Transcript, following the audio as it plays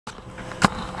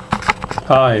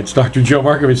Hi, it's Dr. Joe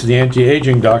Markovich, the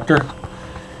anti-aging doctor,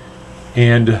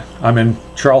 and I'm in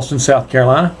Charleston, South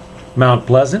Carolina, Mount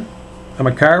Pleasant. I'm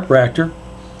a chiropractor,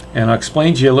 and I'll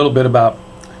explain to you a little bit about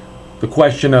the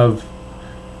question of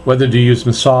whether to use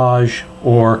massage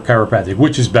or chiropractic.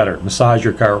 Which is better, massage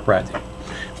or chiropractic?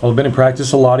 Well, I've been in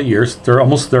practice a lot of years. They're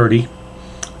almost 30.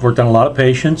 I've worked on a lot of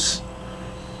patients.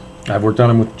 I've worked on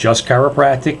them with just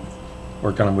chiropractic,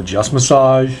 worked on them with just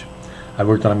massage. I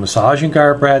worked on massage and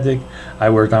chiropractic. I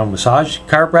worked on massage,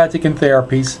 chiropractic, and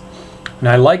therapies. And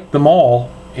I like them all.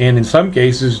 And in some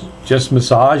cases, just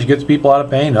massage gets people out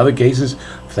of pain. In other cases,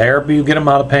 therapy will get them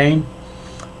out of pain.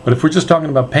 But if we're just talking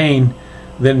about pain,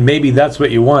 then maybe that's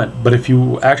what you want. But if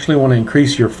you actually want to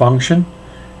increase your function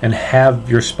and have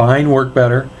your spine work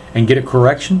better and get a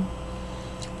correction,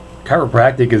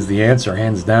 chiropractic is the answer,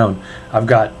 hands down. I've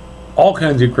got all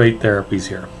kinds of great therapies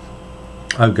here.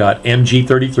 I've got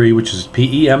MG33, which is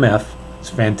PEMF. It's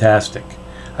fantastic.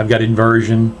 I've got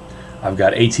inversion. I've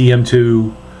got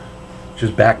ATM2, which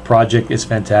is back project. It's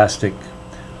fantastic.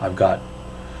 I've got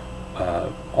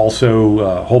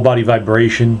also whole body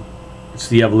vibration. It's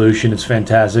the evolution. It's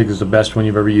fantastic. It's the best one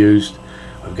you've ever used.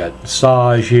 I've got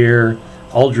massage here,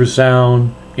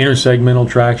 ultrasound, intersegmental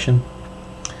traction.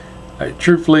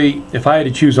 Truthfully, if I had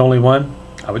to choose only one,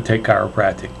 I would take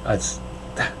chiropractic.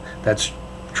 That's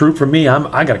true for me.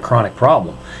 I got a chronic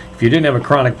problem. If you didn't have a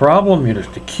chronic problem, you're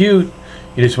just acute,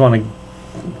 you just want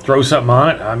to throw something on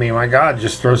it. I mean, my God,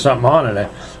 just throw something on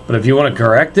it. But if you want to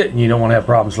correct it and you don't want to have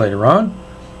problems later on,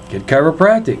 get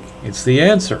chiropractic. It's the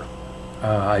answer.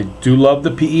 I do love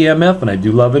the PEMF and I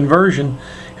do love inversion.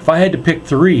 If I had to pick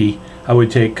three, I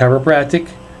would take chiropractic,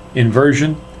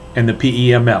 inversion, and the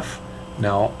PEMF.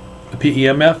 Now, the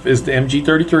PEMF is the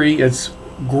MG33. It's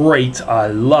great. I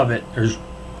love it. There's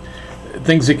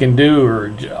things it can do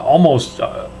are almost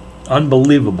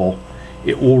unbelievable.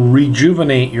 It will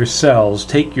rejuvenate your cells,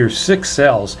 take your sick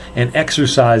cells and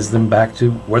exercise them back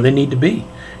to where they need to be.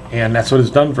 And that's what it's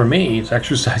done for me. It's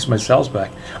exercised my cells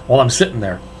back while I'm sitting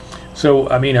there. So,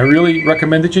 I mean, I really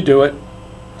recommend that you do it.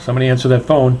 Somebody answer that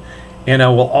phone. And I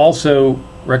will also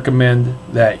recommend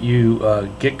that you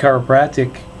get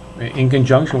chiropractic in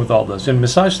conjunction with all this. And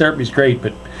massage therapy is great,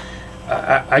 but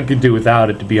I could do without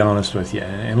it, to be honest with you.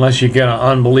 Unless you get an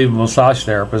unbelievable massage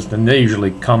therapist, then they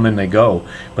usually come and they go.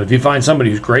 But if you find somebody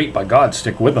who's great, by God,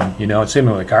 stick with them. You know, it's same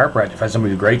with a chiropractor. If you find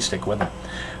somebody who's great, stick with them.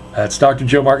 It's Dr.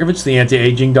 Joe Markovich, the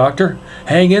anti-aging doctor.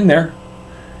 Hang in there.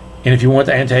 And if you want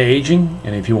anti-aging,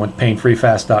 and if you want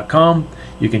painfreefast.com,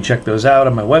 you can check those out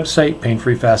on my website,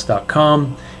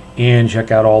 painfreefast.com, and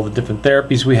check out all the different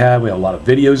therapies we have. We have a lot of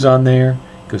videos on there.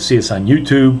 Go see us on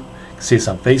YouTube. See us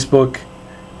on Facebook.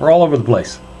 We're all over the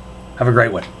place. Have a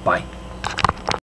great one. Bye.